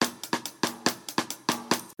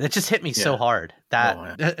It just hit me so hard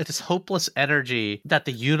that this hopeless energy that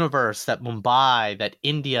the universe, that Mumbai, that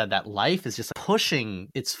India, that life is just pushing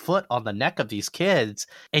its foot on the neck of these kids,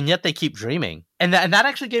 and yet they keep dreaming. And that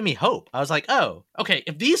actually gave me hope. I was like, oh, okay,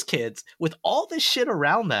 if these kids, with all this shit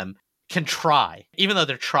around them, can try, even though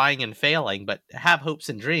they're trying and failing, but have hopes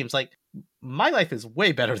and dreams, like, my life is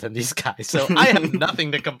way better than these guys, so I have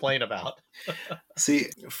nothing to complain about. See,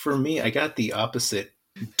 for me, I got the opposite.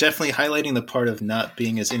 Definitely highlighting the part of not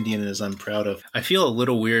being as Indian as I'm proud of. I feel a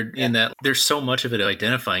little weird in that there's so much of it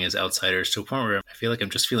identifying as outsiders to a point where I feel like I'm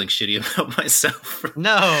just feeling shitty about myself.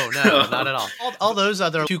 No, not at all. All those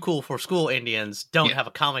other too cool for school Indians don't have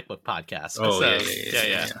a comic book podcast. Oh, so,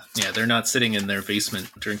 yeah, they're not sitting in their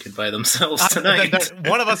basement drinking by themselves tonight.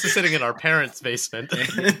 One of us is sitting in our parents' basement.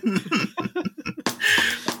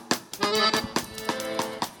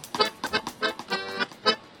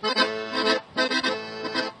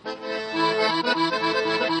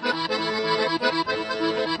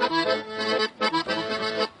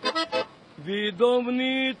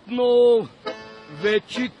 Видовнитно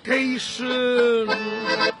vegetation.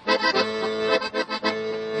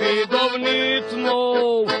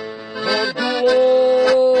 Видовнитно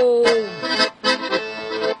Bordeaux.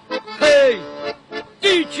 Hey,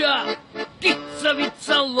 teacher,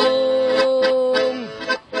 kitsavitsalom.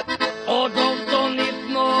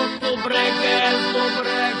 Odontonitno dobreges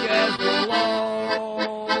long.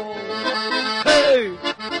 Hey,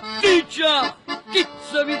 teacher,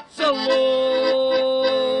 kitsavitsalom.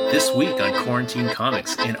 This week on Quarantine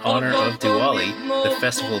Comics, in honor of Diwali, the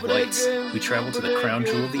Festival of Lights, we travel to the crown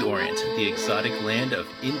jewel of the Orient, the exotic land of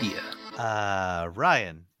India.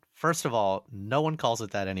 Ryan, first of all, no one calls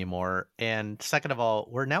it that anymore. And second of all,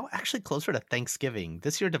 we're now actually closer to Thanksgiving.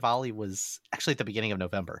 This year, Diwali was actually at the beginning of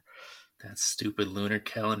November. That stupid lunar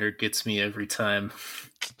calendar gets me every time.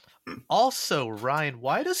 Also, Ryan,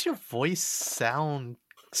 why does your voice sound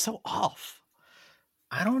so off?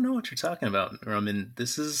 I don't know what you're talking about, Roman.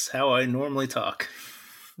 This is how I normally talk.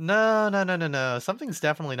 No. Something's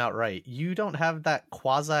definitely not right. You don't have that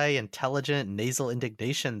quasi-intelligent nasal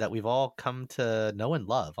indignation that we've all come to know and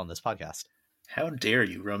love on this podcast. How dare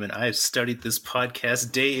you, Roman? I have studied this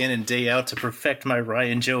podcast day in and day out to perfect my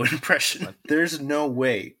Ryan Joe impression. There's no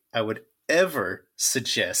way I would ever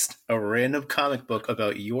suggest a random comic book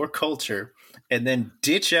about your culture and then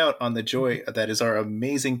ditch out on the joy that is our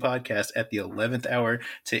amazing podcast at the 11th hour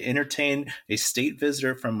to entertain a state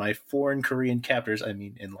visitor from my foreign Korean captors,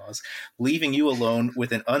 in-laws, leaving you alone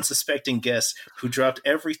with an unsuspecting guest who dropped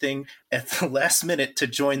everything at the last minute to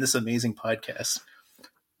join this amazing podcast.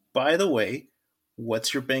 By the way,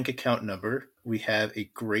 what's your bank account number? We have a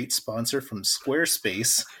great sponsor from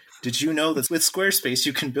Squarespace. Did you know that with Squarespace,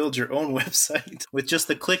 you can build your own website with just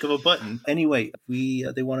the click of a button? Anyway,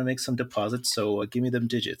 they want to make some deposits, so give me them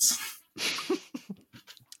digits.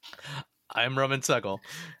 I'm Roman Suckle.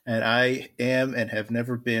 And I am and have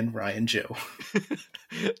never been Ryan Joe.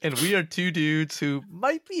 And we are two dudes who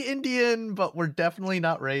might be Indian, but we're definitely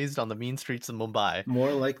not raised on the mean streets of Mumbai.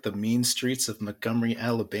 More like the mean streets of Montgomery,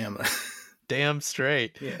 Alabama. Damn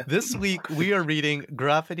straight. Yeah. This week, we are reading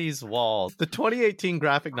Graffiti's Wall, the 2018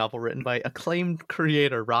 graphic novel written by acclaimed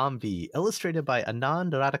creator Ram V, illustrated by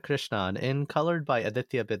Anand Radhakrishnan, and colored by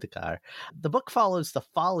Aditya Bidikar. The book follows the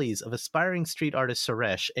follies of aspiring street artist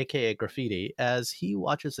Suresh, aka Graffiti, as he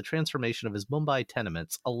watches the transformation of his Mumbai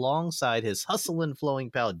tenements alongside his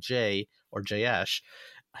hustle-and-flowing pal Jay, or Jayesh,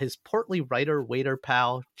 his portly writer-waiter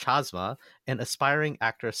pal Chasma, and aspiring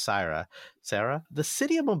actress Sarah. The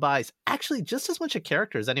city of Mumbai is actually just as much a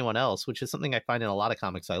character as anyone else, which is something I find in a lot of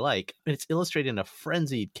comics I like. And it's illustrated in a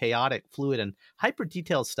frenzied, chaotic, fluid, and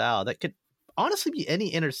hyper-detailed style that could honestly be any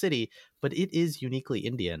inner city, but it is uniquely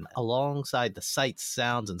Indian, alongside the sights,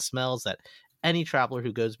 sounds, and smells that any traveler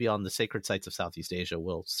who goes beyond the sacred sites of Southeast Asia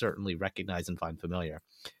will certainly recognize and find familiar.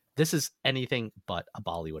 This is anything but a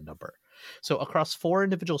Bollywood number. So across 4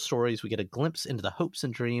 individual stories, we get a glimpse into the hopes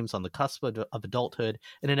and dreams on the cusp of adulthood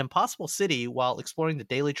in an impossible city while exploring the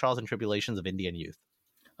daily trials and tribulations of Indian youth.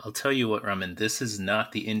 I'll tell you what, Raman, this is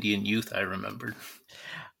not the Indian youth I remembered.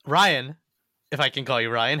 Ryan, if I can call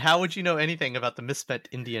you Ryan, how would you know anything about the misspent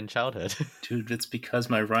Indian childhood? Dude, it's because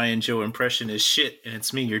my Ryan Joe impression is shit, and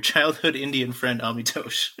it's me, your childhood Indian friend,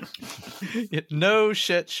 Amitosh. No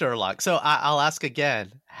shit, Sherlock. So I'll ask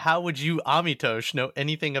again. How would you, Amitosh, know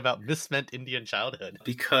anything about misspent Indian childhood?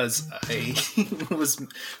 Because I was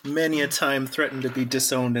many a time threatened to be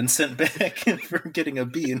disowned and sent back for getting a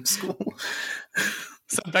B in school.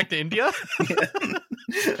 Sent back to India?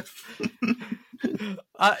 Yeah.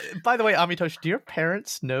 By the way, Amitosh, do your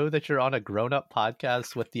parents know that you're on a grown-up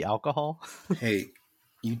podcast with the alcohol? Hey,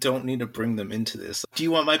 You don't need to bring them into this. Do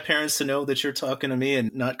you want my parents to know that you're talking to me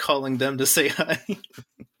and not calling them to say hi?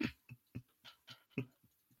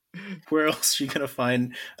 Where else are you going to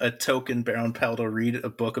find a token brown pal to read a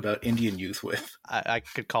book about Indian youth with? I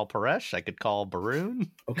could call Paresh. I could call Barun.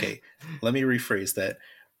 Okay, let me rephrase that.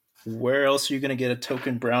 Where else are you going to get a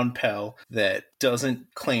token brown pal that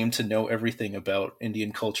doesn't claim to know everything about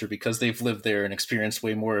Indian culture because they've lived there and experienced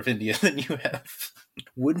way more of India than you have?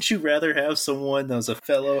 Wouldn't you rather have someone that was a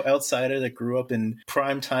fellow outsider that grew up in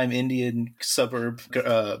primetime Indian suburb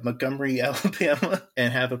Montgomery, Alabama,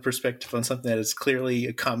 and have a perspective on something that is clearly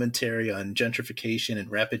a commentary on gentrification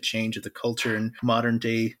and rapid change of the culture and modern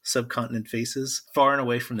day subcontinent faces, far and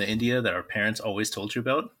away from the India that our parents always told you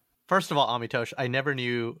about? First of all, Amitosh, I never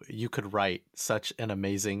knew you could write such an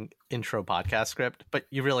amazing intro podcast script, but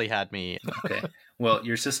you really had me. Okay. Well,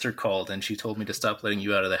 your sister called and she told me to stop letting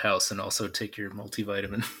you out of the house and also take your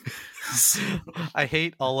multivitamin. I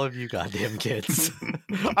hate all of you goddamn kids.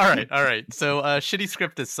 All right. So, shitty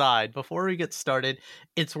script aside, before we get started,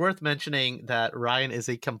 it's worth mentioning that Ryan is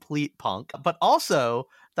a complete punk, but also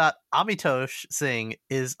that Amitosh Singh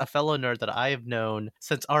is a fellow nerd that I have known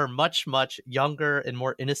since our much, much younger and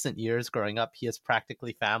more innocent years growing up. He is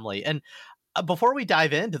practically family. And before we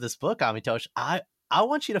dive into this book, Amitosh, I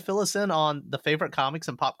want you to fill us in on the favorite comics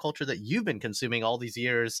and pop culture that you've been consuming all these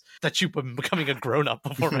years that you've been becoming a grown-up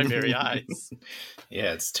before my very eyes.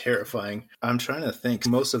 Yeah, it's terrifying. I'm trying to think.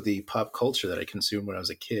 Most of the pop culture that I consumed when I was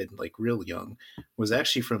a kid, like real young, was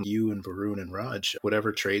actually from you and Barun and Raj.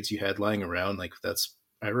 Whatever trades you had lying around, like that's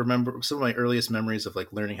I remember some of my earliest memories of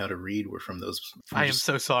like learning how to read were from those. I am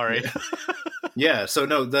so sorry. Yeah. Yeah, so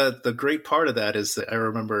no, the great part of that is that I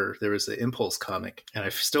remember there was the Impulse comic, and I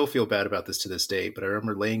still feel bad about this to this day, but I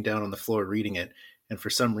remember laying down on the floor reading it, and for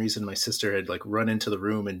some reason my sister had like run into the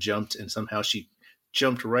room and jumped, and somehow she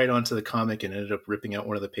jumped right onto the comic and ended up ripping out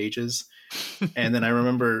one of the pages. And then I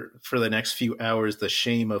remember for the next few hours the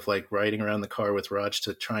shame of like riding around the car with Raj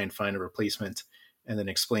to try and find a replacement, and then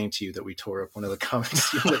explain to you that we tore up one of the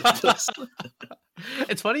comics you lent us.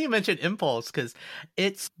 It's funny you mentioned Impulse because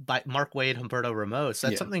it's by Mark Waid, Humberto Ramos.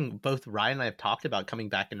 That's something both Ryan and I have talked about coming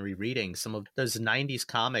back and rereading some of those 90s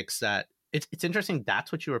comics that it's interesting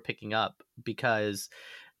that's what you were picking up because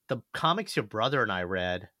the comics your brother and I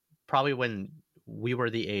read, probably when we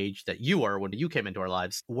were the age that you were when you came into our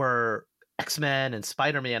lives, were X-Men and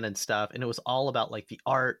Spider-Man and stuff, and it was all about like the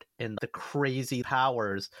art and the crazy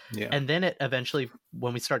powers. And then it eventually,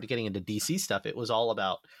 when we started getting into DC stuff, it was all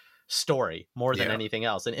about story more than anything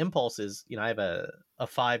else. And Impulse is, I have a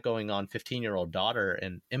 5 going on 15-year-old daughter,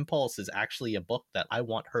 and Impulse is actually a book that I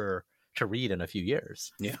want her to read in a few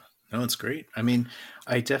years. Yeah. No, it's great. I mean,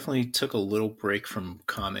 I definitely took a little break from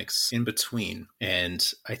comics in between, and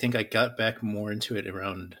I think I got back more into it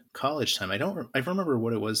around college time. I remember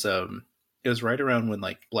what it was. It was right around when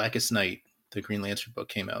like Blackest Night, the Green Lantern book,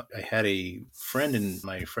 came out. I had a friend in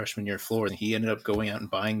my freshman year floor, and he ended up going out and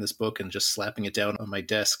buying this book and just slapping it down on my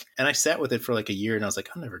desk. And I sat with it for like a year, and I was like,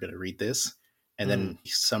 I'm never going to read this. And then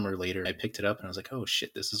summer later, I picked it up, and I was like, oh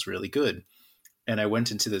shit, this is really good. And I went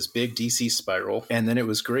into this big DC spiral, and then it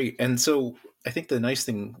was great. And so I think the nice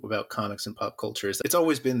thing about comics and pop culture is it's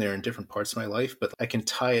always been there in different parts of my life, but I can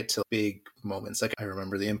tie it to big moments. Like I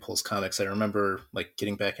remember the Impulse comics. I remember like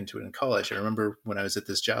getting back into it in college. I remember when I was at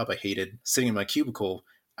this job I hated, sitting in my cubicle,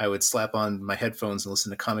 I would slap on my headphones and listen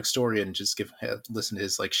to Comic Story and just listen to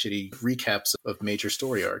his like shitty recaps of major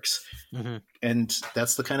story arcs. And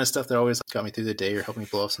that's the kind of stuff that always got me through the day or helped me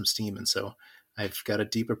blow off some steam. And so I've got a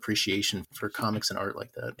deep appreciation for comics and art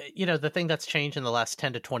like that. The thing that's changed in the last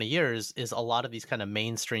 10 to 20 years is a lot of these kind of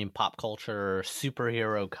mainstream pop culture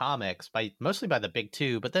superhero comics, mostly by the big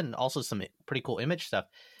two, but then also some pretty cool Image stuff,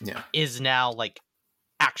 is now like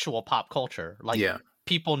actual pop culture. Like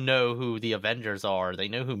people know who the Avengers are. They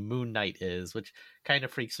know who Moon Knight is, which kind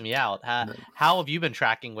of freaks me out. How have you been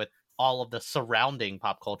tracking with all of the surrounding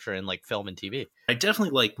pop culture in like film and TV? I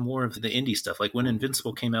definitely like more of the indie stuff. Like when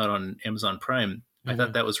Invincible came out on Amazon Prime, I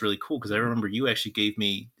thought that was really cool because I remember you actually gave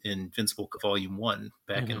me Invincible Volume 1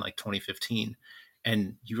 back in like 2015.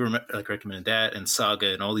 And you recommended that and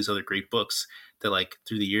Saga and all these other great books that like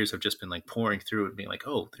through the years have just been like pouring through and being like,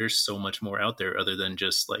 oh, there's so much more out there other than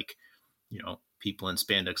just like, people in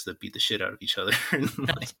spandex that beat the shit out of each other.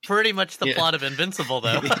 That's pretty much the plot of Invincible,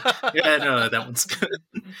 though. Yeah, no, that one's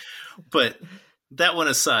good. But that one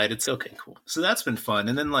aside, it's okay, cool. So that's been fun.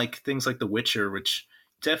 And then like things like The Witcher, which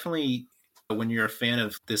definitely when you're a fan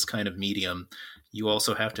of this kind of medium, you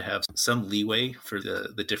also have to have some leeway for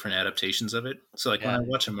the different adaptations of it. So like when I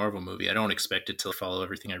watch a Marvel movie, I don't expect it to follow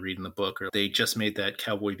everything I read in the book. Or they just made that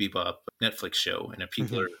Cowboy Bebop Netflix show and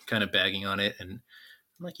people are kind of bagging on it. And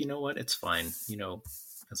I'm like, you know what? It's fine.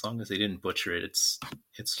 As long as they didn't butcher it, it's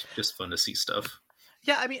just fun to see stuff.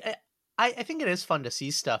 Yeah, I mean, I think it is fun to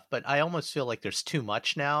see stuff, but I almost feel like there's too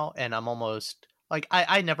much now, and I'm almost like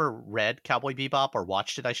I never read Cowboy Bebop or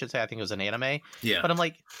watched it, I should say. I think it was an anime. Yeah. But I'm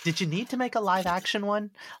like, did you need to make a live action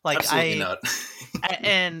one? Like, Absolutely not.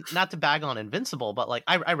 and not to bag on Invincible, but like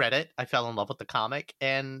I read it, I fell in love with the comic,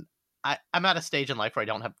 and I'm at a stage in life where I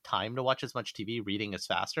don't have time to watch as much TV. Reading is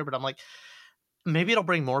faster, but I'm like, maybe it'll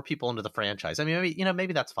bring more people into the franchise. I mean,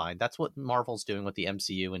 maybe that's fine. That's what Marvel's doing with the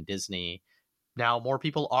MCU and Disney. Now more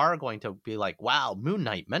people are going to be like, wow, Moon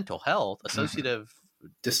Knight, mental health, associative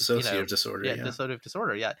Dissociative disorder. Yeah, dissociative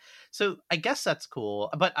disorder. Yeah. So I guess that's cool.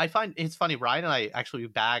 But I find it's funny, Ryan and I actually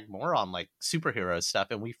bag more on like superhero stuff,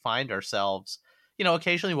 and we find ourselves,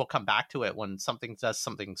 occasionally we'll come back to it when something does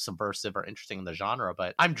something subversive or interesting in the genre.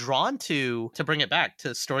 But I'm drawn to bring it back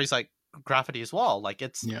to stories like Gravity's Wall. Like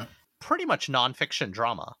it's pretty much nonfiction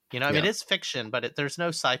drama. I mean, it is fiction, but there's no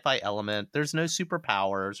sci-fi element. There's no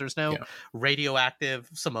superpowers. There's no radioactive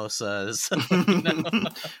samosas.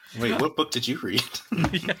 Wait, what book did you read?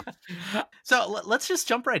 So let's just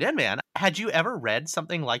jump right in, man. Had you ever read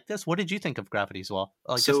something like this? What did you think of Gravity's Wall?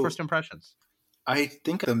 Like, just first impressions. I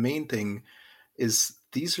think the main thing is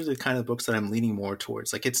these are the kind of books that I'm leaning more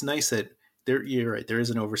towards. Like, it's nice that you're right. There is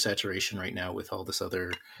an oversaturation right now with all this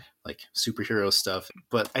other like superhero stuff,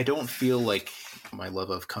 but I don't feel like my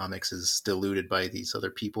love of comics is diluted by these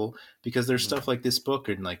other people, because there's stuff like this book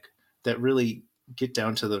and like that really get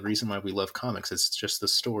down to the reason why we love comics. It's just the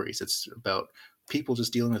stories. It's about people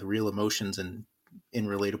just dealing with real emotions and in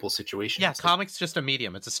relatable situations. Yeah, comics just a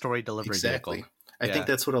medium. It's a story delivery vehicle. I think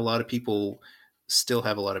that's what a lot of people still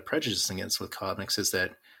have a lot of prejudice against with comics, is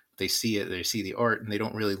that they see it, they see the art, and they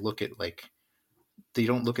don't really look at they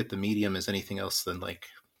don't look at the medium as anything else than like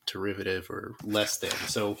derivative or less than.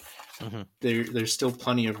 So there's still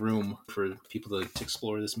plenty of room for people to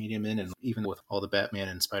explore this medium in, and even with all the Batman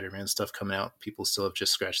and Spider-Man stuff coming out, people still have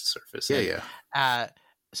just scratched the surface.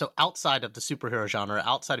 So outside of the superhero genre,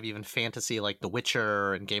 outside of even fantasy like The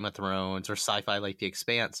Witcher and Game of Thrones, or sci-fi like The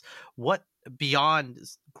Expanse, what beyond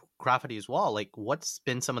Gravity's Wall, like what's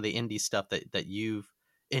been some of the indie stuff that you've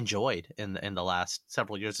enjoyed in the last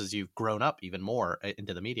several years as you've grown up even more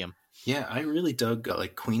into the medium? Yeah, I really dug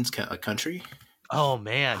like Queen's Country. Oh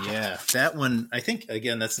man, yeah, that one. I think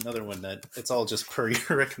again that's another one that it's all just per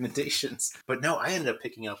your recommendations. But no, I ended up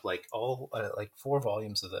picking up like all like 4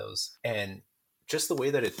 volumes of those, and just the way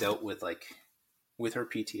that it dealt with her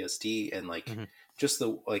PTSD and like just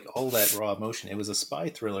the like all that raw emotion. It was a spy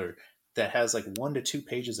thriller that has like 1 to 2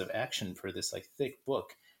 pages of action for this like thick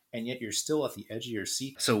book, and yet you're still at the edge of your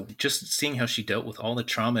seat. So just seeing how she dealt with all the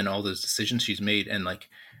trauma and all those decisions she's made, and like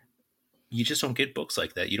you just don't get books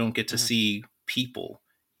like that. You don't get to see people.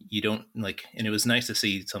 You don't like, and it was nice to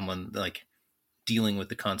see someone like dealing with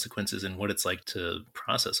the consequences and what it's like to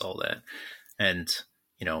process all that. And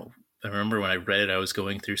I remember when I read it, I was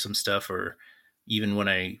going through some stuff, or even when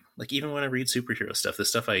I read superhero stuff, the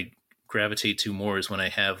stuff I gravitate to more is when I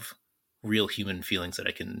have real human feelings that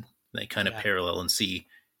I can like kind of parallel and see,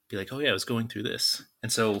 be like, oh yeah, I was going through this.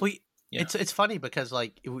 And so it's funny because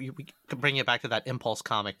like we can bring it back to that Impulse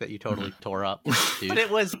comic that you totally tore up, dude. But it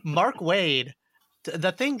was Mark Waid.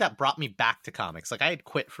 The thing that brought me back to comics, like I had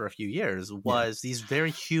quit for a few years, was these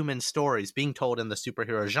very human stories being told in the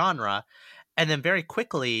superhero genre. And then very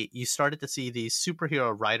quickly, you started to see these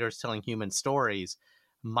superhero writers telling human stories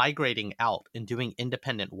migrating out and doing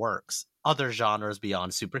independent works, other genres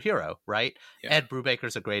beyond superhero, right? Yeah. Ed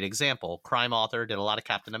Brubaker's a great example. Crime author, did a lot of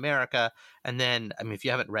Captain America. And then, I mean, if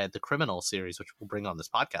you haven't read the Criminal series, which we'll bring on this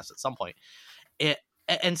podcast at some point.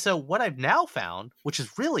 And so what I've now found, which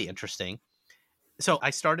is really interesting, so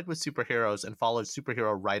I started with superheroes and followed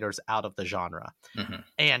superhero writers out of the genre.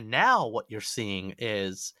 And now what you're seeing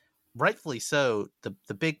is, rightfully so,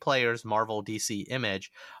 the big players, Marvel, DC,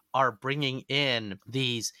 Image, are bringing in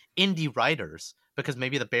these indie writers because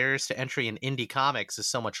maybe the barriers to entry in indie comics is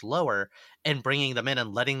so much lower, and bringing them in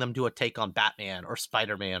and letting them do a take on Batman or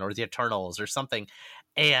Spider-Man or the Eternals or something.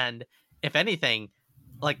 And if anything,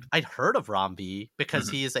 like I'd heard of Ram V because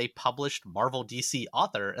he is a published Marvel DC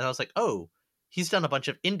author, and I was like, oh, he's done a bunch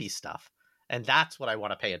of indie stuff. And that's what I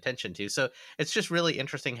want to pay attention to. So it's just really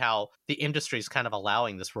interesting how the industry is kind of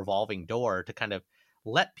allowing this revolving door to kind of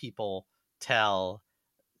let people tell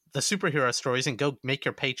the superhero stories and go make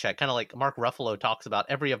your paycheck. Kind of like Mark Ruffalo talks about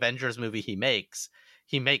every Avengers movie he makes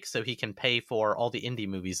so he can pay for all the indie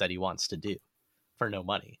movies that he wants to do for no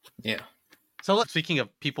money. Yeah. So speaking of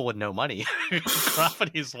people with no money,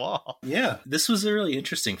 Gravity's Wall. Yeah, this was really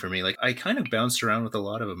interesting for me. Like I kind of bounced around with a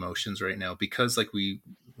lot of emotions right now because like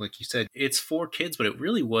like you said, it's for kids, but it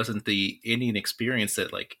really wasn't the Indian experience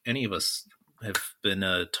that like any of us have been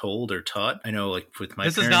told or taught. I know, like with my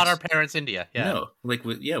This parents, is not our parents' India. Yeah. no, like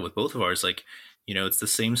with both of ours, like it's the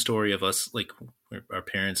same story of us. Like our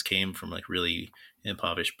parents came from like really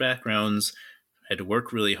impoverished backgrounds, had to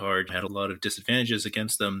work really hard, had a lot of disadvantages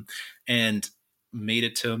against them, and made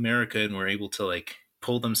it to America and were able to like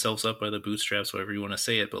pull themselves up by the bootstraps, whatever you want to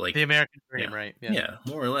say it, but like The American dream, yeah, right? yeah,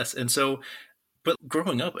 more or less. And so, but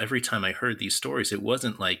growing up, every time I heard these stories, it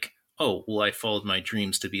wasn't like, oh, well, I followed my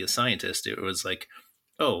dreams to be a scientist. It was like,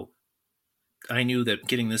 oh, I knew that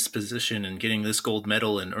getting this position and getting this gold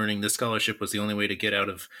medal and earning this scholarship was the only way to get out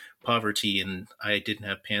of poverty. And I didn't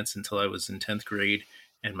have pants until I was in 10th grade,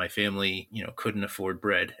 and my family, couldn't afford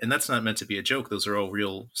bread. And that's not meant to be a joke. Those are all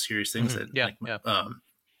real serious things that,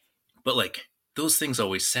 but like those things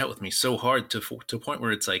always sat with me so hard to a point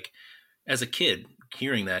where it's like, as a kid,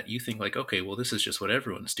 hearing that, you think like, okay, well, this is just what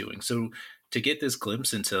everyone's doing. So to get this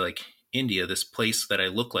glimpse into like India, this place that I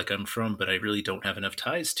look like I'm from, but I really don't have enough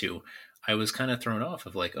ties to, I was kind of thrown off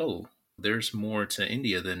of like, oh, there's more to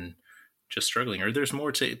India than just struggling, or there's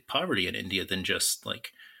more to poverty in India than just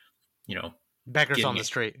like, beggars on the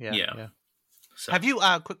street. Yeah. So, Have you?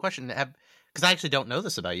 Quick question. Because I actually don't know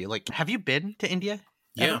this about you. Like, have you been to India?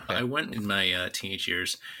 yeah, Okay. I went in my teenage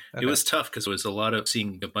years. Okay. It was tough because it was a lot of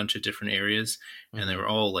seeing a bunch of different areas, and they were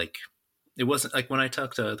all like, it wasn't like when I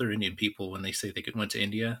talk to other Indian people, when they say they went to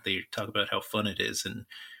India, they talk about how fun it is. And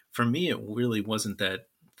for me, it really wasn't that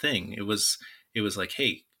thing. It was like,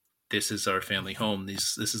 hey, this is our family home.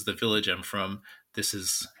 This is the village I'm from. This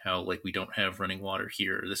is how like we don't have running water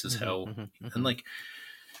here. This is how, and like,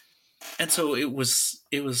 and so it was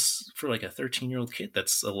for like a 13-year-old kid.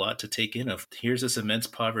 That's a lot to take in. Of here's this immense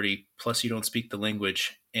poverty, plus you don't speak the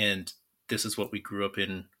language, and this is what we grew up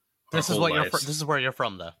in. This is what this is where you're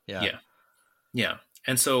from, though. Yeah.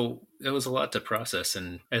 And so it was a lot to process.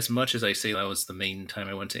 And as much as I say that was the main time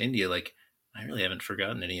I went to India, like I really haven't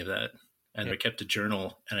forgotten any of that. And I kept a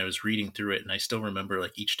journal, and I was reading through it, and I still remember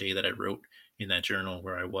like each day that I wrote in that journal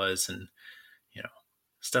where I was, and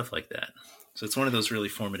stuff like that. So it's one of those really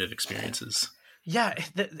formative experiences. Yeah,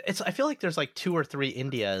 I feel like there's like 2 or 3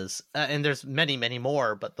 Indias, and there's many, many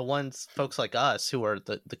more. But the ones folks like us who are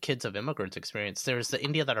the kids of immigrants experience, there's the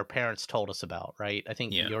India that our parents told us about, right? I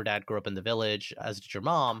think your dad grew up in the village, as did your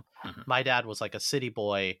mom. Mm-hmm. My dad was like a city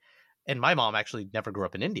boy, and my mom actually never grew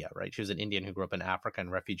up in India, right? She was an Indian who grew up in Africa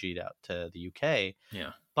and refugeed out to the UK.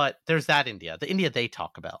 Yeah. But there's that India, the India they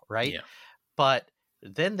talk about, right? Yeah. But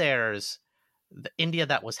then there's the India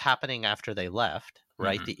that was happening after they left,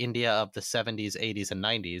 right? Mm-hmm. The India of the 70s, 80s, and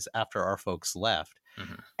 90s after our folks left.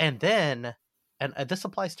 Mm-hmm. And then, and this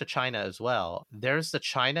applies to China as well, there's the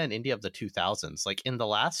China and India of the 2000s. Like in the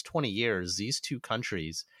last 20 years, these two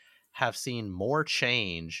countries have seen more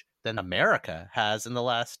change than America has in the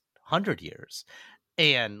last 100 years.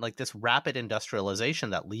 And like this rapid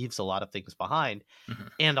industrialization that leaves a lot of things behind. Mm-hmm.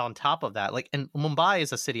 And on top of that, like, and Mumbai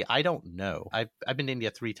is a city I don't know. I've been to India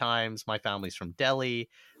 3 times. My family's from Delhi.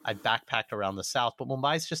 I backpacked around the south, but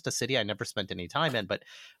Mumbai is just a city I never spent any time in. But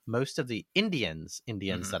most of the Indians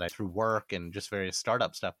mm-hmm. that I through work and just various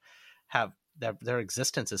startup stuff have their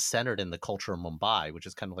existence is centered in the culture of Mumbai, which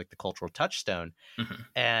is kind of like the cultural touchstone. Mm-hmm.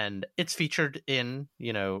 And it's featured in,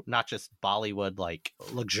 not just Bollywood, like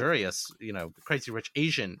luxurious, crazy rich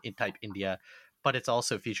Asian type India, but it's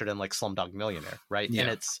also featured in like Slumdog Millionaire, right? Yeah.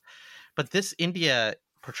 And but this India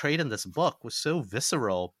portrayed in this book was so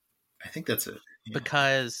visceral. I think that's it. Yeah.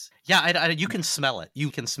 Because, you can smell it.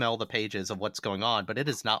 You can smell the pages of what's going on, but it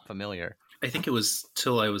is not familiar. I think it was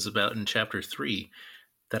till I was about in chapter 3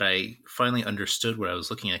 that I finally understood what I was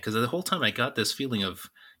looking at. Because the whole time I got this feeling of,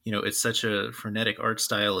 it's such a frenetic art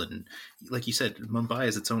style. And like you said, Mumbai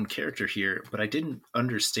is its own character here. But I didn't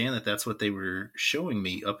understand that that's what they were showing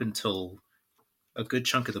me up until a good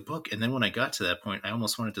chunk of the book. And then when I got to that point, I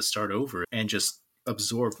almost wanted to start over and just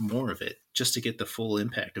absorb more of it just to get the full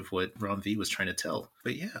impact of what Ram V was trying to tell.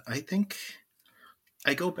 But yeah, I think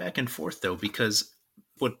I go back and forth, though, because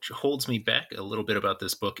what holds me back a little bit about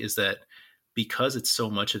this book is that because it's so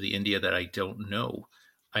much of the India that I don't know,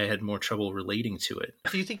 I had more trouble relating to it.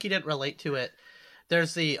 Do you think you didn't relate to it?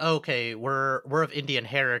 There's we're of Indian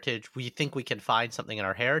heritage. We think we can find something in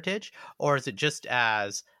our heritage, or is it just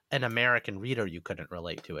as an American reader you couldn't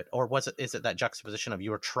relate to it, or is it that juxtaposition of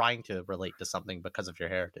you were trying to relate to something because of your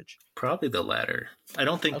heritage? Probably the latter. I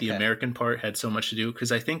don't think the American part had so much to do,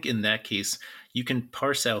 because I think in that case you can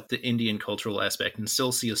parse out the Indian cultural aspect and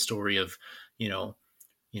still see a story of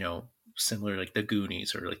similar like the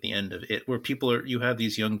Goonies or like the end of it, where you have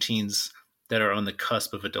these young teens that are on the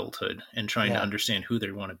cusp of adulthood and trying to understand who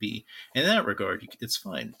they want to be. In that regard, it's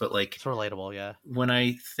fine. But like, it's relatable. Yeah. When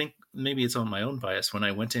I think, maybe it's on my own bias, when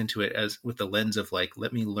I went into it as with the lens of like,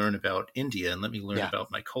 let me learn about India and let me learn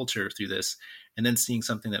about my culture through this, and then seeing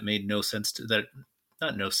something that made no sense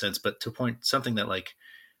not no sense, but to point something that like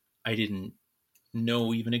I didn't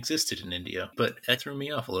know even existed in India, but that threw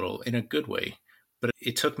me off a little in a good way. But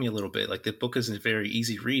it took me a little bit. Like, the book is a very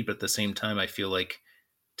easy read, but at the same time, I feel like,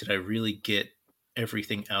 did I really get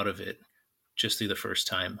everything out of it just through the first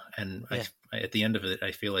time? And I, at the end of it,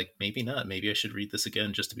 I feel like maybe not. Maybe I should read this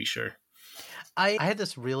again just to be sure. I had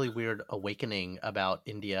this really weird awakening about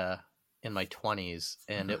India in my 20s,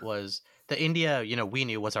 and it was the India, we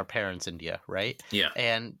knew was our parents' India, right? Yeah.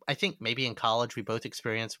 And I think maybe in college we both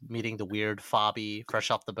experienced meeting the weird fobby,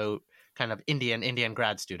 fresh off the boat kind of Indian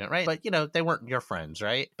grad student, right? But they weren't your friends,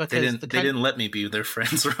 right? Because they didn't let me be their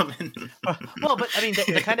friends, Roman. Well, but I mean,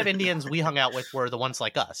 the kind of Indians we hung out with were the ones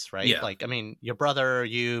like us, right? Yeah. Like, I mean, your brother,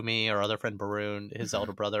 you, me, our other friend Barun, his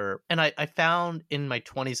elder brother. And I found in my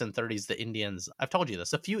 20s and 30s, the Indians, I've told you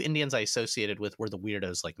this, a few Indians I associated with were the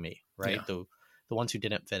weirdos like me, right? Yeah. The ones who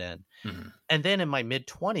didn't fit in. Mm-hmm. And then in my mid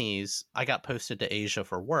 20s, I got posted to Asia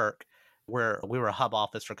for work, where we were a hub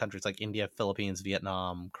office for countries like India, Philippines,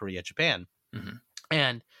 Vietnam, Korea, Japan. Mm-hmm.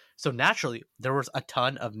 And so naturally, there was a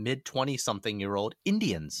ton of mid 20-something-year-old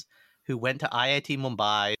Indians who went to IIT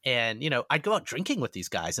Mumbai. And, I'd go out drinking with these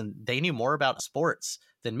guys, and they knew more about sports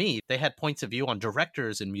than me. They had points of view on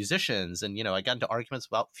directors and musicians. And, I got into arguments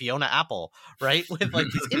about Fiona Apple, right? With like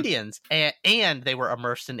these Indians. And they were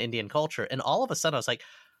immersed in Indian culture. And all of a sudden I was like,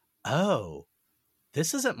 oh,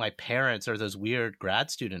 this isn't my parents or those weird grad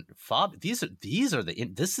student fob. This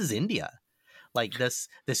is India. Like this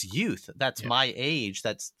youth that's my age,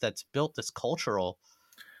 that's built this cultural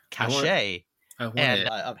cachet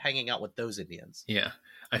of hanging out with those Indians. Yeah.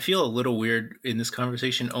 I feel a little weird in this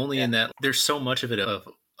conversation only in that there's so much of it of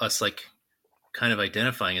us like kind of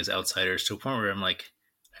identifying as outsiders to a point where I'm like,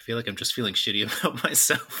 I feel like I'm just feeling shitty about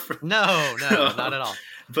myself. No, not at all.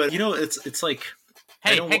 But it's like,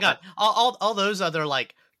 hey, hang on. All those other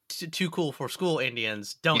like too cool for school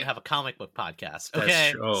Indians don't have a comic book podcast.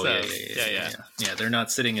 Okay. Oh, yeah. They're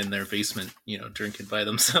not sitting in their basement, drinking by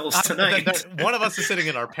themselves tonight. One of us is sitting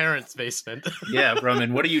in our parents' basement. Yeah,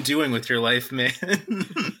 Brahman, what are you doing with your life, man?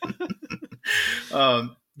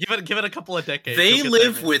 Give it a couple of decades. They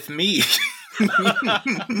live with me.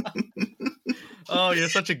 Oh, you're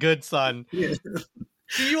such a good son. Yeah.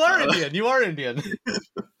 You are Indian. You are Indian.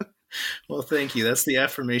 Well, thank you. That's the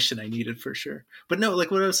affirmation I needed for sure. But no, like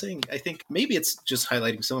what I was saying, I think maybe it's just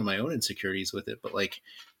highlighting some of my own insecurities with it. But like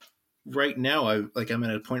right now, I'm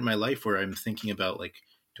at a point in my life where I'm thinking about like,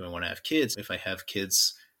 do I want to have kids? If I have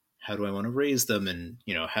kids, how do I want to raise them? And,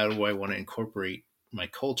 how do I want to incorporate my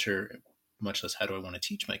culture, much less how do I want to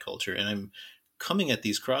teach my culture? And I'm coming at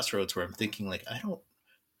these crossroads where I'm thinking like, I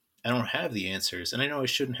don't have the answers. And I know I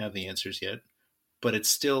shouldn't have the answers yet. But it's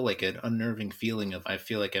still like an unnerving feeling of I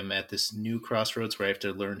feel like I'm at this new crossroads where I have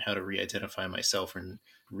to learn how to re-identify myself and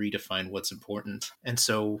redefine what's important. And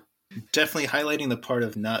so definitely highlighting the part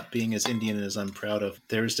of not being as Indian as I'm proud of.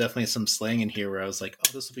 There's definitely some slang in here where I was like,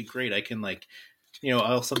 oh, this will be great. I can like,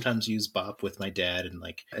 I'll sometimes use bop with my dad and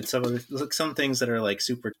some things that are like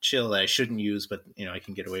super chill that I shouldn't use, but I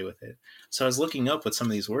can get away with it. So I was looking up what some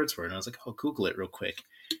of these words were and I was like, oh, Google it real quick.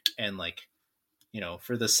 And like,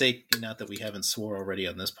 for the sake, not that we haven't swore already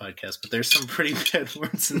on this podcast, but there's some pretty bad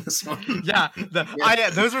words in this one. Yeah,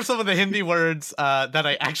 those were some of the Hindi words that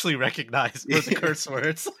I actually recognized were the curse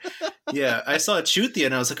words. Yeah, I saw Chutia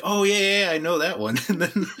and I was like, oh, yeah, I know that one.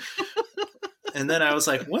 And then I was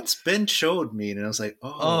like, what's Ben showed me? And I was like,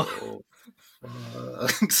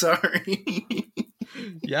 sorry.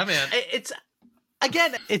 Yeah, man.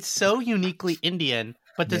 It's so uniquely Indian.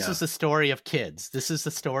 But this is the story of kids. This is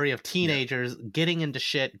the story of teenagers getting into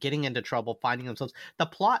shit, getting into trouble, finding themselves. The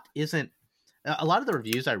plot isn't... A lot of the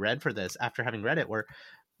reviews I read for this after having read it were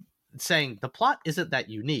saying the plot isn't that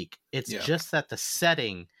unique. It's just that the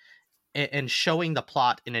setting and showing the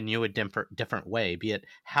plot in a new and different way, be it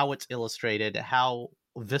how it's illustrated, how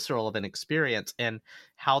visceral of an experience, and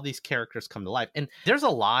how these characters come to life. And there's a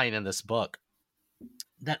line in this book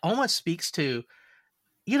that almost speaks to...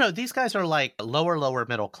 these guys are like lower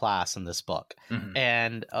middle class in this book. Mm-hmm.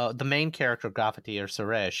 And the main character, Grafiti or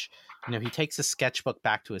Suresh, he takes his sketchbook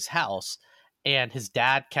back to his house and his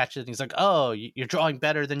dad catches it and he's like, oh, you're drawing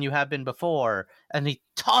better than you have been before. And he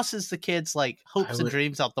tosses the kids like hopes and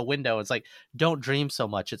dreams out the window. It's like, don't dream so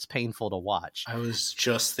much. It's painful to watch. I was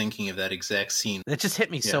just thinking of that exact scene. It just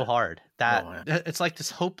hit me so hard that it's like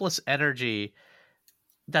this hopeless energy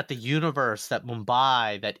that the universe, that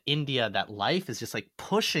Mumbai, that India, that life is just like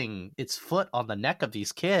pushing its foot on the neck of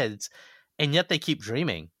these kids, and yet they keep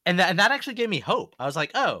dreaming. And that actually gave me hope. I was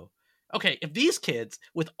like, oh, okay, if these kids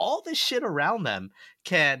with all this shit around them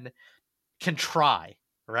can try,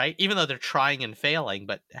 right? Even though they're trying and failing,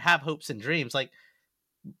 but have hopes and dreams, like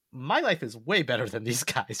my life is way better than these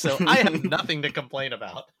guys. So I have nothing to complain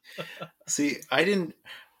about. See,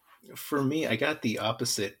 for me, I got the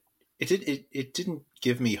opposite. It didn't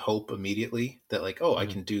give me hope immediately that like, oh, I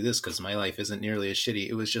can do this because my life isn't nearly as shitty.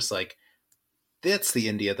 It was just like, that's the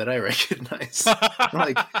India that I recognize.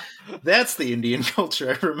 Like, that's the Indian culture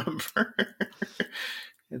I remember.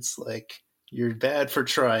 It's like, you're bad for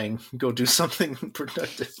trying. Go do something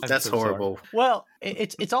productive. That's so horrible. Sorry. Well,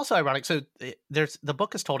 it's also ironic. So the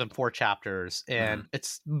book is told in 4 chapters, and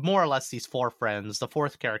it's more or less these 4 friends. The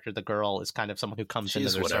 4th character, the girl, is kind of someone who comes into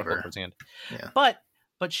their circle towards the end. Yeah.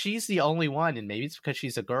 But she's the only one, and maybe it's because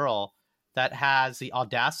she's a girl, that has the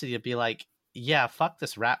audacity to be like, yeah, fuck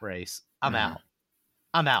this rat race. I'm out.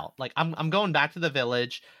 I'm out. Like, I'm going back to the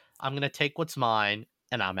village. I'm going to take what's mine,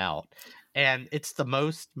 and I'm out. And it's the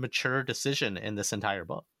most mature decision in this entire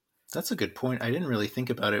book. That's a good point. I didn't really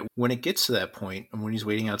think about it. When it gets to that point, and when he's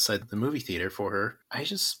waiting outside the movie theater for her, I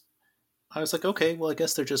was like, okay, well, I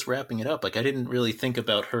guess they're just wrapping it up. Like, I didn't really think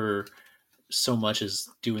about her so much as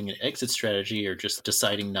doing an exit strategy or just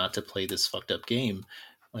deciding not to play this fucked up game.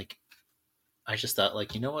 Like, I just thought,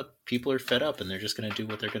 like, you know what? People are fed up and they're just going to do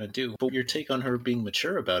what they're going to do. But your take on her being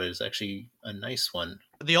mature about it is actually a nice one.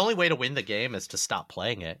 The only way to win the game is to stop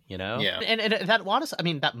playing it, you know? Yeah. And that, honestly, I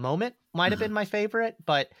mean, that moment might have been my favorite,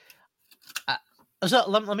 but so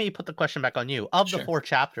let me put the question back on you. Of the 4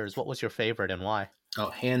 chapters, what was your favorite and why? Oh,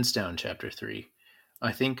 hands down, chapter 3.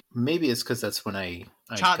 I think maybe it's because that's when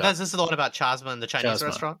this is the one about Chasma and the Chinese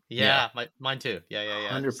restaurant? Yeah. Mine too. Yeah.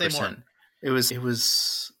 100%. It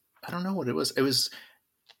was, I don't know what it was. It was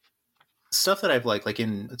stuff that I've liked, like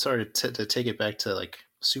sorry to take it back to like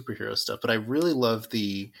superhero stuff, but I really love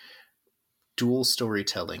the dual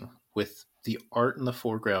storytelling with the art in the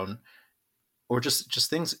foreground, or just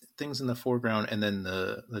things in the foreground, and then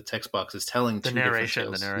the text box is telling the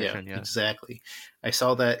narration. Yeah, exactly. I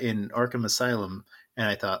saw that in Arkham Asylum, and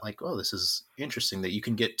I thought, like, oh, this is interesting that you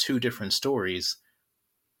can get 2 different stories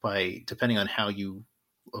depending on how you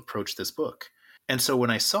approach this book. And so when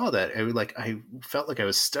I saw that, I felt like I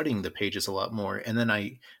was studying the pages a lot more. And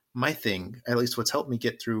then my thing, at least what's helped me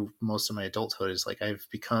get through most of my adulthood, is like I've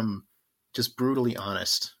become just brutally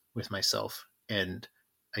honest with myself. And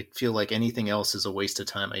I feel like anything else is a waste of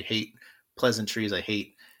time. I hate pleasantries. I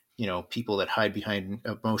hate, people that hide behind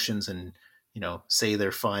emotions and, say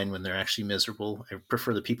they're fine when they're actually miserable. I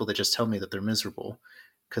prefer the people that just tell me that they're miserable,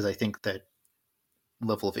 because I think that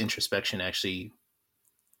level of introspection actually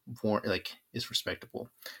is respectable.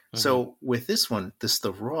 So with this one,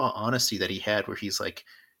 the raw honesty that he had, where he's like,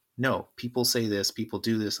 no, people say this, people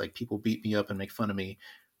do this, like people beat me up and make fun of me,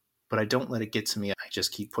 but I don't let it get to me. I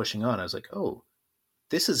just keep pushing on. I was like, oh,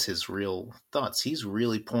 this is his real thoughts. He's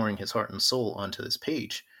really pouring his heart and soul onto this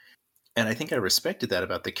page. And I think I respected that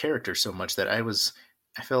about the character so much that I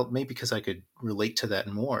felt, maybe because I could relate to that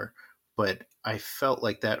more, but I felt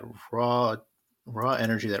like that raw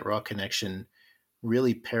energy, that raw connection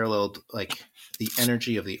really paralleled like the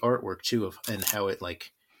energy of the artwork too, and how it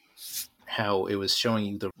was showing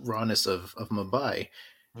you the rawness of Mumbai.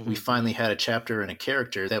 We finally had a chapter and a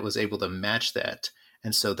character that was able to match that.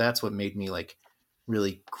 And so that's what made me like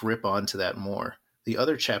really grip onto that more. The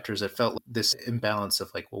other chapters, I felt this imbalance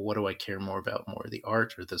of like, well, what do I care more about more, the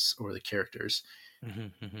art or the characters?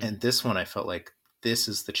 And this one, I felt like this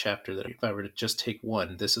is the chapter that if I were to just take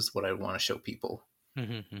one, this is what I want to show people.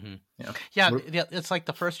 Yeah, it's like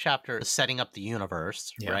the first chapter is setting up the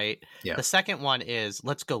universe, right? Yeah. The second one is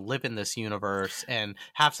let's go live in this universe and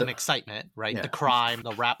have some excitement, right? Yeah. The crime,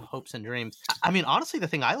 the rap, hopes and dreams. I mean, honestly, the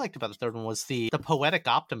thing I liked about the third one was the poetic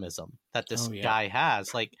optimism that this guy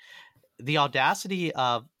has, like the audacity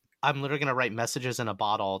of, I'm literally going to write messages in a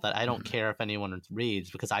bottle that I don't care if anyone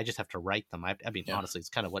reads, because I just have to write them. I mean, honestly, it's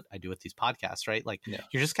kind of what I do with these podcasts, right? Like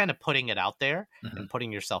you're just kind of putting it out there and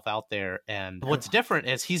putting yourself out there. And what's different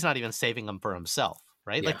is he's not even saving them for himself,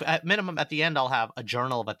 right? Like at minimum, at the end, I'll have a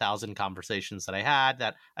journal of 1,000 conversations that I had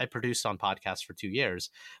that I produced on podcasts for 2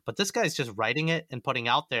 years. But this guy's just writing it and putting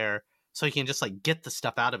out there so he can just like get the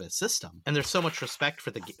stuff out of his system. And there's so much respect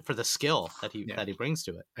for the skill that he brings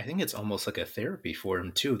to it. I think it's almost like a therapy for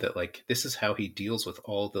him too, that like this is how he deals with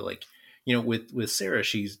all the like, with Sarah,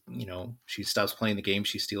 she's, she stops playing the game,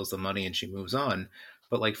 she steals the money and she moves on.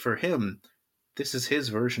 But like for him, this is his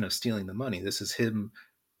version of stealing the money. This is him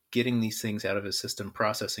getting these things out of his system,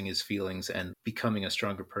 processing his feelings, and becoming a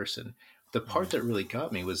stronger person. The part that really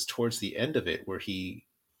got me was towards the end of it, where he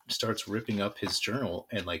starts ripping up his journal,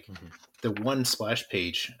 and like the one splash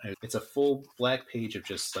page, it's a full black page of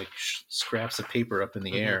just like scraps of paper up in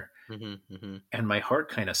the air. And my heart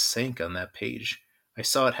kind of sank on that page. I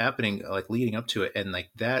saw it happening, like leading up to it, and like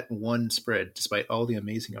that one spread, despite all the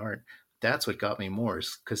amazing art, that's what got me more,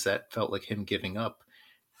 because that felt like him giving up.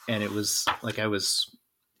 And it was like I was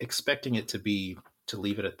expecting it to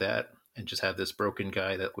leave it at that and just have this broken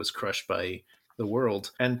guy that was crushed by the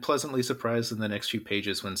world, and pleasantly surprised in the next few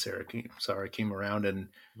pages when Sarah came around, and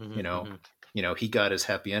you know he got his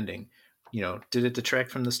happy ending. Did it detract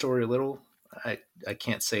from the story a little? I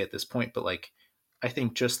can't say at this point, but like I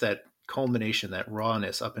think just that culmination, that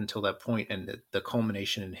rawness up until that point, and the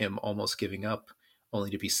culmination in him almost giving up only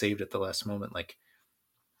to be saved at the last moment, like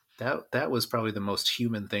that was probably the most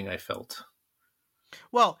human thing I felt.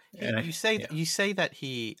 Well, you say that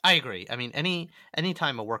I agree. I mean, any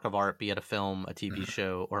time a work of art, be it a film, a TV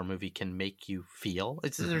show, or a movie, can make you feel,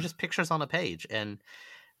 they're just pictures on a page, and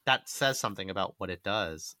that says something about what it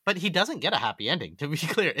does. But he doesn't get a happy ending, to be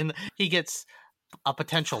clear. And he gets a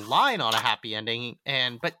potential line on a happy ending,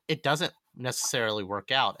 but it doesn't necessarily work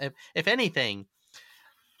out. If anything,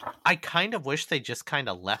 I kind of wish they just kind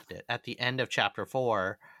of left it at the end of chapter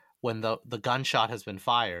 4, when the gunshot has been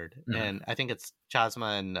fired, and I think it's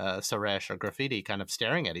Chasma and Suresh or Graffiti kind of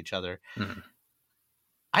staring at each other.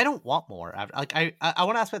 I don't want more. I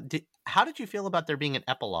want to ask, how did you feel about there being an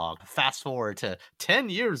epilogue? Fast forward to 10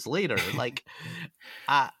 years later, like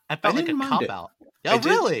I felt like a cop out. Oh,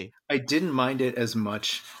 really? I didn't mind it as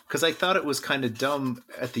much, because I thought it was kind of dumb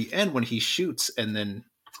at the end when he shoots, and then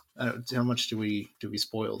how much do we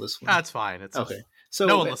spoil this one? That's fine. It's okay. So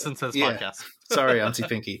no one listens to this podcast. Sorry, Auntie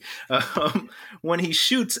Pinky. When he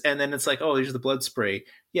shoots and then it's like, oh, here's the blood spray.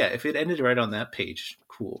 Yeah, if it ended right on that page,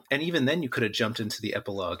 cool. And even then you could have jumped into the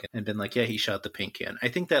epilogue and been like, yeah, he shot the paint can. I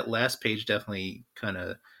think that last page definitely kind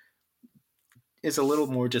of is a little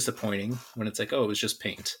more disappointing when it's like, oh, it was just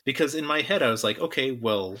paint. Because in my head I was like, okay,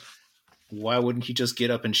 well, why wouldn't he just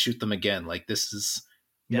get up and shoot them again? Like, this is...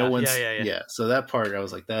 Yeah. So that part, I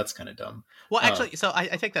was like, that's kind of dumb. Well, actually, so I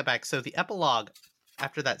take that back. So the epilogue,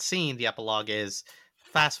 after that scene, the epilogue is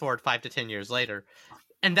fast forward 5 to 10 years later.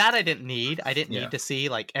 And that I didn't need. I didn't need to see,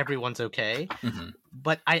 like, everyone's okay.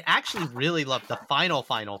 But I actually really loved the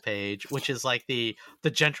final page, which is like the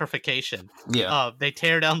gentrification. Yeah. They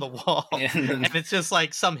tear down the wall, and it's just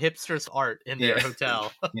like some hipster's art in their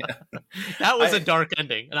hotel. That was a dark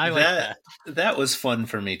ending, and I like that. That was fun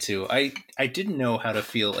for me too. I didn't know how to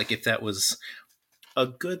feel, like if that was a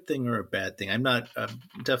good thing or a bad thing. I'm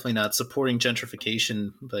definitely not supporting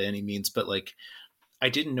gentrification by any means, but like I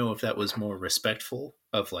didn't know if that was more respectful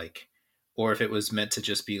of like, or if it was meant to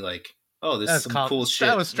just be like, oh, this is some cool shit.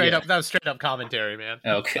 That was straight up commentary, man.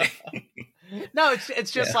 Okay. No,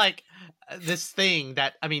 it's just like this thing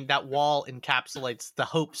that wall encapsulates the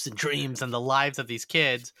hopes and dreams and the lives of these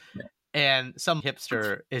kids, and some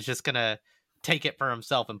hipster is just gonna take it for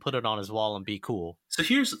himself and put it on his wall and be cool. So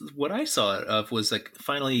here's what I saw it of was like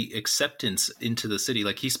finally acceptance into the city.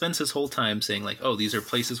 Like he spends his whole time saying like, oh, these are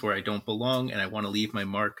places where I don't belong and I want to leave my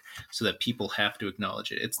mark so that people have to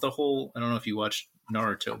acknowledge it. It's the whole, I don't know if you watched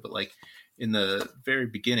Naruto, but like in the very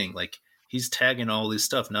beginning, like he's tagging all this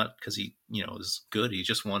stuff, not because he, is good. He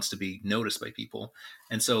just wants to be noticed by people.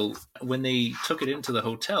 And so when they took it into the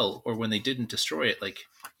hotel or when they didn't destroy it, like,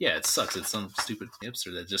 yeah, it sucks. It's some stupid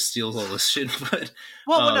hipster that just steals all this shit. But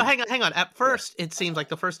no, hang on. At first, it seems like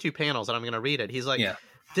the first 2 panels, and I'm going to read it. He's like,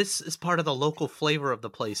 this is part of the local flavor of the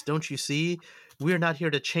place. Don't you see? We're not here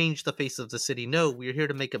to change the face of the city. No, we're here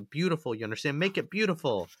to make it beautiful. You understand? Make it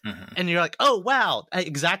beautiful. And you're like, oh, wow.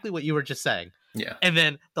 Exactly what you were just saying. Yeah. And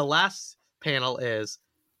then the last panel is,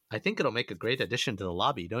 I think it'll make a great addition to the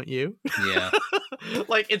lobby, don't you? Yeah.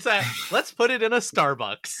 Like, it's that, let's put it in a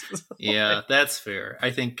Starbucks. Yeah, that's fair.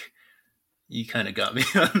 I think you kind of got me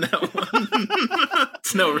on that one.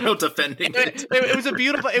 It's no real defending it. It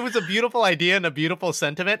was a beautiful idea and a beautiful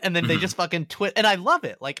sentiment, and then they just fucking and I love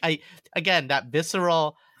it. Like, that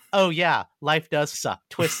visceral, oh yeah, life does suck,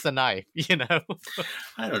 twist the knife,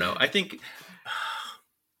 I don't know. I think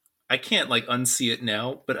I can't like unsee it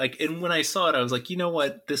now, but and when I saw it, I was like, you know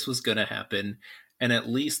what, this was gonna happen, and at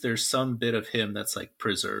least there's some bit of him that's like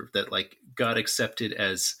preserved, that like got accepted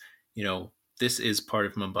as, this is part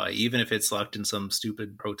of Mumbai, even if it's locked in some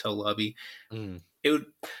stupid hotel lobby. It would,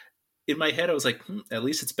 in my head, I was like, at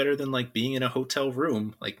least it's better than like being in a hotel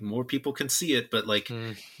room. Like more people can see it, but like,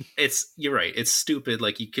 you're right, it's stupid.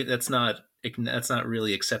 Like that's not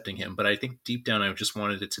really accepting him. But I think deep down, I just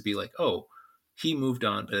wanted it to be like, oh, he moved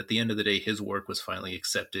on, but at the end of the day, his work was finally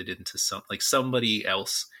accepted into somebody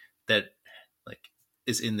else that like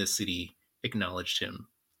is in the city acknowledged him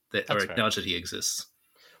or acknowledged that he exists.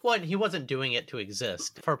 Well, and he wasn't doing it to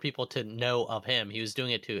exist for people to know of him. He was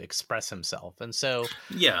doing it to express himself. And so,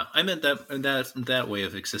 yeah, I meant that way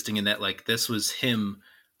of existing, in that like this was him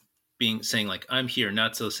saying like, I'm here,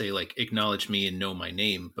 not to say like acknowledge me and know my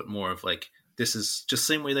name, but more of like, this is just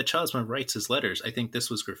the same way that Chasma writes his letters. I think this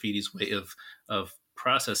was Graffiti's way of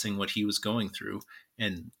processing what he was going through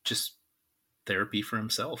and just therapy for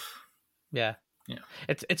himself. Yeah. Yeah.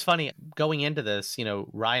 It's funny going into this,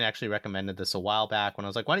 Ryan actually recommended this a while back when I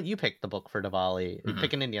was like, why don't you pick the book for Diwali? Mm-hmm.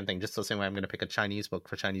 Pick an Indian thing, just the same way I'm going to pick a Chinese book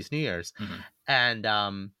for Chinese New Year's. Mm-hmm.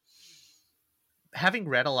 And having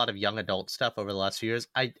read a lot of young adult stuff over the last few years,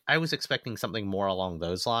 I was expecting something more along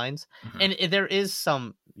those lines. Mm-hmm. And there is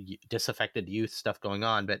some disaffected youth stuff going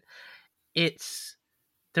on, but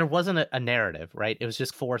there wasn't a narrative, right? It was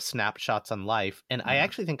just 4 snapshots on life. And I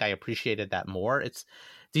actually think I appreciated that more.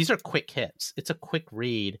 These are quick hits. It's a quick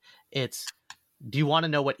read. Do you want to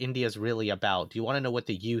know what India is really about? Do you want to know what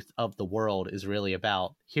the youth of the world is really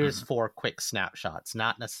about? Here's 4 quick snapshots,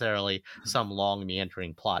 not necessarily some long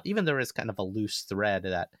meandering plot. Even there is kind of a loose thread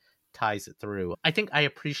that ties it through. I think I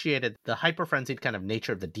appreciated the hyper-frenzied kind of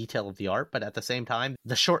nature of the detail of the art, but at the same time,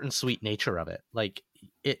 the short and sweet nature of it. Like,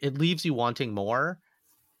 it leaves you wanting more,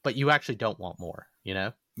 but you actually don't want more,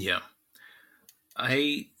 Yeah.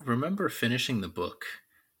 I remember finishing the book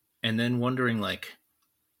and then wondering, like,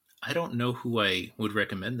 I don't know who I would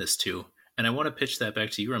recommend this to. And I want to pitch that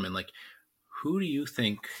back to you, Roman. Like, who do you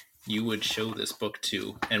think you would show this book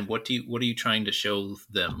to? And what are you trying to show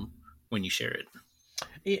them when you share it?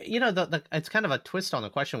 It's kind of a twist on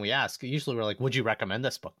the question we ask. Usually we're like, would you recommend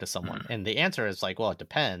this book to someone? And the answer is like, well, it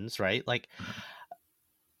depends, right? Like,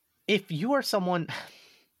 if you are someone...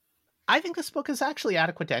 I think this book is actually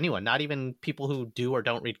adequate to anyone, not even people who do or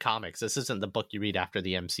don't read comics. This isn't the book you read after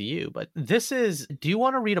the MCU, but do you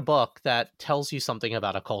want to read a book that tells you something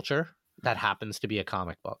about a culture that happens to be a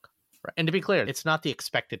comic book? Right. And to be clear, it's not the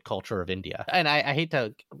expected culture of India. And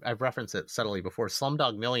I've referenced it subtly before,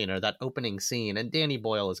 Slumdog Millionaire, that opening scene, and Danny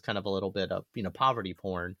Boyle is kind of a little bit of, poverty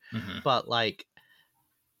porn, but like,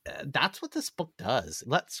 that's what this book does.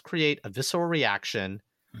 Let's create a visceral reaction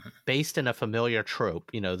based in a familiar trope,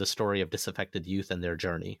 the story of disaffected youth and their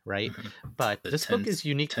journey, right? But this book is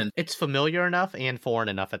unique. It's familiar enough and foreign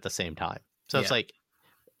enough at the same time. So it's like,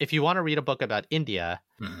 if you want to read a book about India,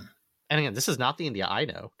 and again, this is not the India I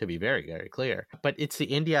know, to be very, very clear, but it's the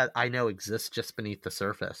India I know exists just beneath the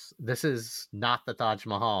surface. This is not the Taj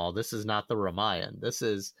Mahal. This is not the Ramayana. This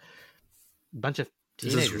is a bunch of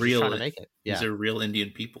teenagers trying to make it. Yeah. These are real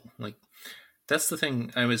Indian people. Like, that's the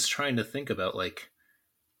thing I was trying to think about. Like,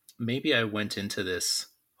 maybe I went into this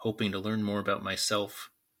hoping to learn more about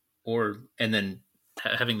myself, and then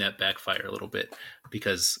having that backfire a little bit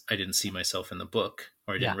because I didn't see myself in the book,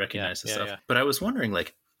 or I didn't recognize the stuff. Yeah. But I was wondering,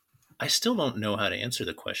 like, I still don't know how to answer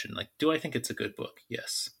the question. Like, do I think it's a good book?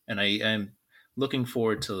 Yes. And I'm looking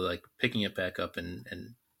forward to like picking it back up and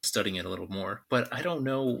studying it a little more. But I don't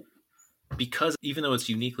know, because even though it's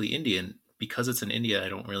uniquely Indian, because it's in India, I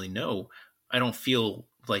don't really know. I don't feel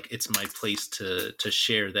like it's my place to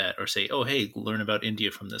share that or say, oh, hey, learn about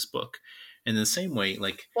India from this book. In the same way,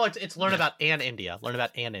 like... Well, it's learn about India. Learn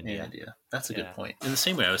about India. That's a good point. In the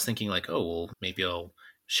same way, I was thinking like, oh, well, maybe I'll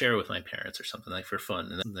share it with my parents or something, like for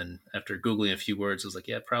fun. And then after Googling a few words, I was like,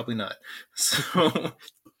 yeah, probably not. So...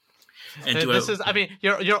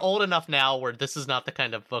 you're old enough now where this is not the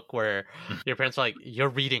kind of book where your parents are like, you're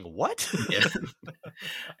reading what? Yeah.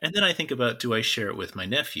 And then I think about, do I share it with my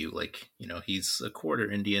nephew? Like, he's a quarter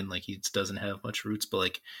Indian, like he doesn't have much roots, but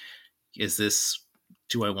like,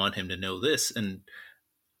 do I want him to know this? And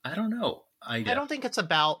I don't know. I don't think it's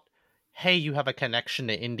about, hey, you have a connection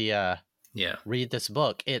to India. Yeah. Read this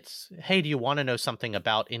book. It's, hey, do you want to know something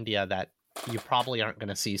about India that you probably aren't going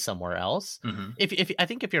to see somewhere else? If I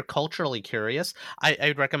think if you're culturally curious, I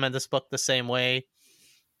would recommend this book the same way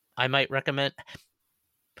I might recommend.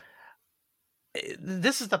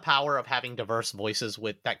 This is the power of having diverse voices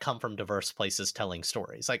that come from diverse places telling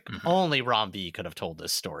stories. Like only Ram V could have told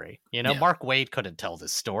this story. Mark Waid couldn't tell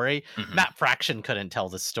this story. Matt Fraction couldn't tell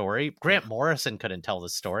this story. Grant Morrison couldn't tell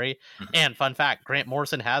this story. And fun fact, Grant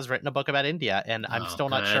Morrison has written a book about India, and I'm still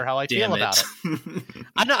not sure how I feel about it.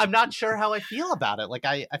 I'm not sure how I feel about it. Like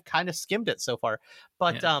I've kind of skimmed it so far,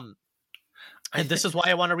 but and this is why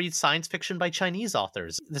I want to read science fiction by Chinese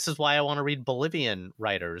authors. This is why I want to read Bolivian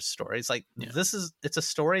writers' stories. Like it's a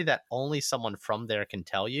story that only someone from there can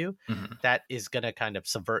tell you that is going to kind of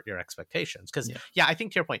subvert your expectations. Because I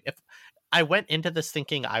think to your point, if I went into this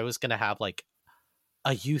thinking I was going to have like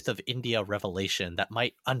a youth of India revelation that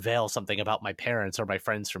might unveil something about my parents or my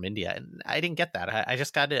friends from India. And I didn't get that. I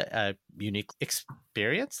just got a unique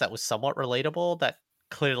experience that was somewhat relatable that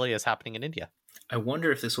clearly is happening in India. I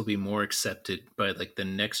wonder if this will be more accepted by like the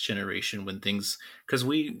next generation when things, because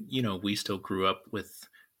we still grew up with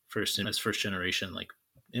first generation like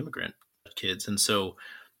immigrant kids, and so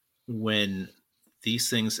when these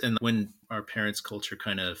things and when our parents' culture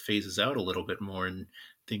kind of phases out a little bit more and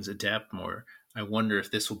things adapt more, I wonder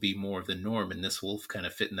if this will be more of the norm, and this will kind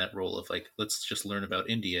of fit in that role of like, let's just learn about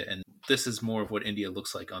India, and this is more of what India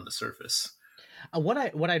looks like on the surface. What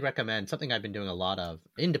I'd recommend, something I've been doing a lot of,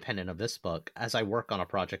 independent of this book, as I work on a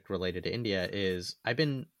project related to India, is I've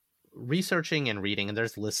been researching and reading, and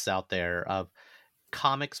there's lists out there of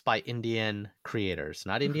comics by Indian creators,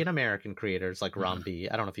 not Indian American creators like Ram V.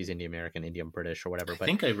 I don't know if he's Indian American, Indian British, or whatever. But I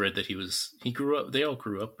think I read that he grew up. They all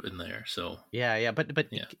grew up in there. So but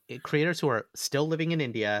creators who are still living in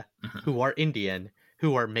India, who are Indian,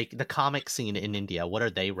 who are making the comic scene in India. What are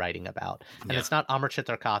they writing about? And it's not Amar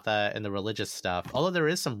Chitrakarta and the religious stuff, although there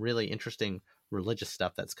is some really interesting religious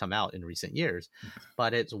stuff that's come out in recent years,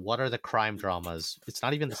 but it's what are the crime dramas? It's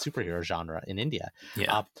not even the superhero genre in India.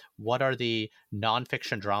 What are the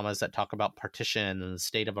nonfiction dramas that talk about partition and the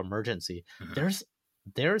state of emergency?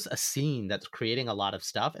 There's a scene that's creating a lot of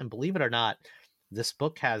stuff, and believe it or not, this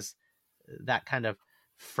book has that kind of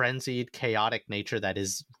frenzied, chaotic nature that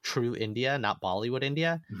is true India, not Bollywood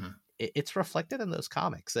India. It's reflected in those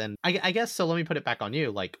comics, and I guess so. Let me put it back on you.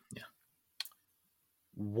 Like,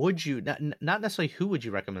 would you not necessarily who would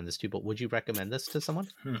you recommend this to, but would you recommend this to someone?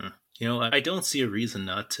 I don't see a reason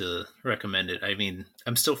not to recommend it. I mean,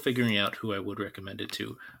 I'm still figuring out who I would recommend it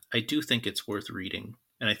to. I do think it's worth reading,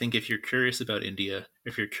 and I think if you're curious about India,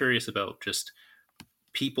 if you're curious about just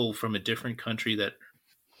people from a different country that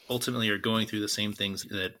ultimately are going through the same things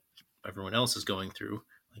that everyone else is going through,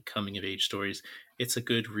 like coming of age stories, it's a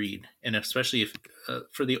good read. And especially if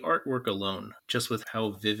for the artwork alone, just with how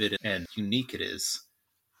vivid and unique it is,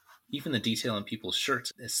 even the detail on people's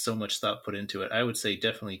shirts is so much thought put into it. I would say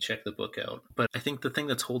definitely check the book out. But I think the thing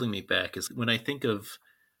that's holding me back is when I think of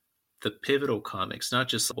the pivotal comics, not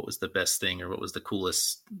just what was the best thing or what was the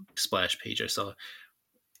coolest splash page I saw,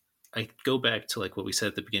 I go back to like what we said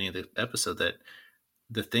at the beginning of the episode, that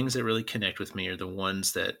the things that really connect with me are the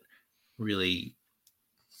ones that really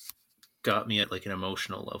got me at like an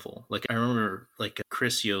emotional level. Like I remember like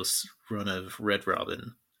Chris Yost's run of Red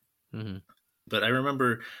Robin. But I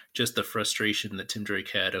remember just the frustration that Tim Drake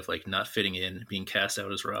had of like not fitting in, being cast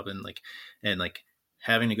out as Robin, like, and like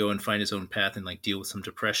having to go and find his own path and like deal with some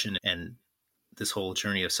depression and this whole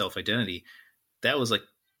journey of self-identity. That was like,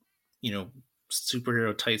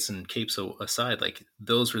 superhero tights and capes aside, like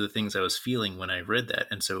those were the things I was feeling when I read that.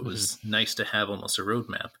 And so it was nice to have almost a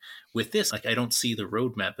roadmap. With this, like I don't see the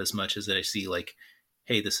roadmap as much as that I see like,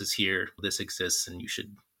 hey, this is here, this exists, and you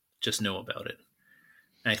should just know about it.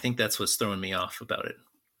 And I think that's what's throwing me off about it.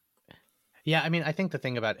 Yeah, I mean, I think the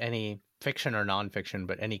thing about any fiction or nonfiction,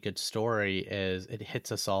 but any good story is it hits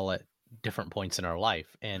us all at different points in our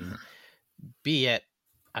life. And be it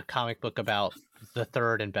a comic book about the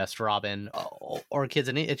third and best Robin or kids,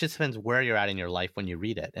 and it just depends where you're at in your life when you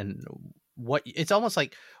read it. And what it's almost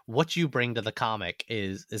like what you bring to the comic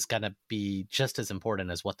is going to be just as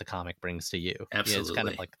important as what the comic brings to you. Absolutely. It's kind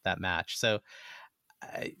of like that match. So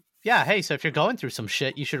yeah, hey, so if you're going through some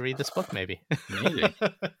shit, you should read this book, maybe. Maybe.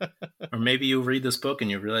 Or maybe you'll read this book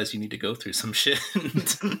and you realize you need to go through some shit.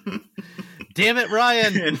 Damn it,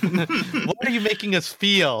 Ryan. What are you making us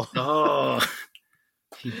feel? Oh,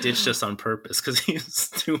 he ditched us on purpose because he's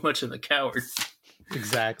too much of a coward.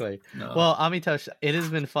 Exactly. No. Well, Amitosh, it has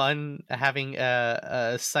been fun having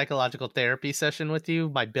a psychological therapy session with you.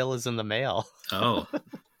 My bill is in the mail. Oh,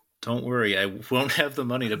 don't worry. I won't have the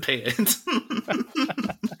money to pay it.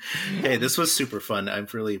 Hey, this was super fun. I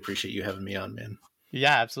really appreciate you having me on, man.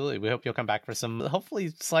 Yeah, absolutely. We hope you'll come back for some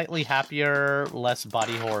hopefully slightly happier, less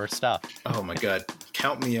body horror stuff. Oh my God.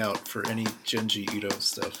 Count me out for any Junji Ito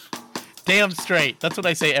stuff. Damn straight. That's what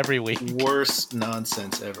I say every week. Worst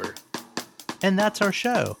nonsense ever. And that's our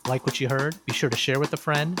show. Like what you heard? Be sure to share with a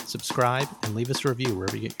friend, subscribe, and leave us a review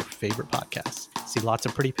wherever you get your favorite podcasts. See lots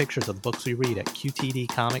of pretty pictures of the books we read at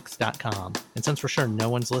qtdcomics.com. And since we're sure no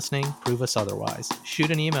one's listening, prove us otherwise.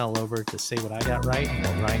 Shoot an email over to say what I got right and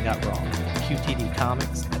what Ryan got wrong.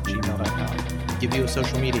 qtdcomics@gmail.com. Give you a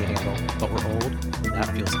social media handle, but we're old, and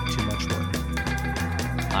that feels like too much work.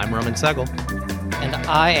 I'm Roman Segel. And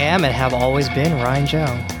I am and have always been Ryan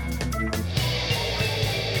Joe.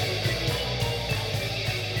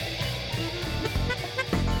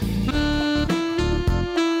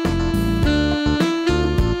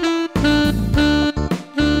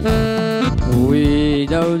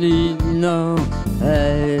 need no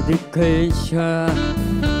education.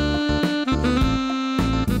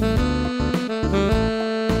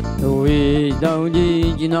 We don't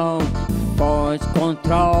need no force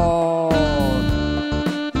control.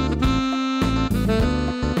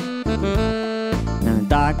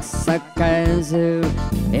 Dark circles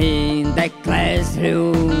in the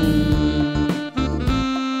classroom.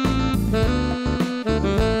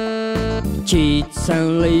 Teacher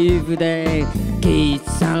leave the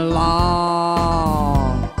kids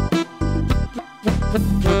alone.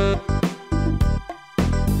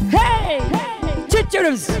 Hey,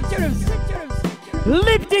 teachers,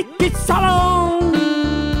 leave the kids alone.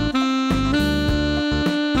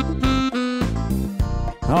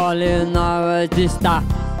 All you know is this stuff.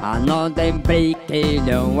 I know they breaking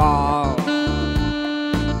the wall.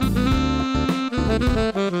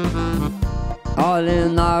 All you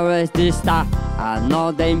know is this stuff. I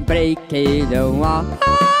know they breaking the wall.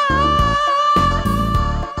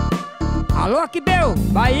 Alô, Aquibel,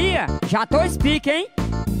 Bahia, já tô speak, hein?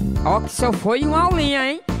 Ó, que só foi uma aulinha,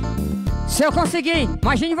 hein? Se eu conseguir,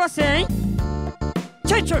 imagine você, hein?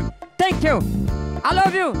 Teacher, thank you. I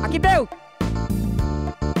love you, Aquibel.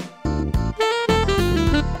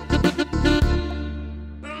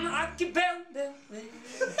 Aquibel.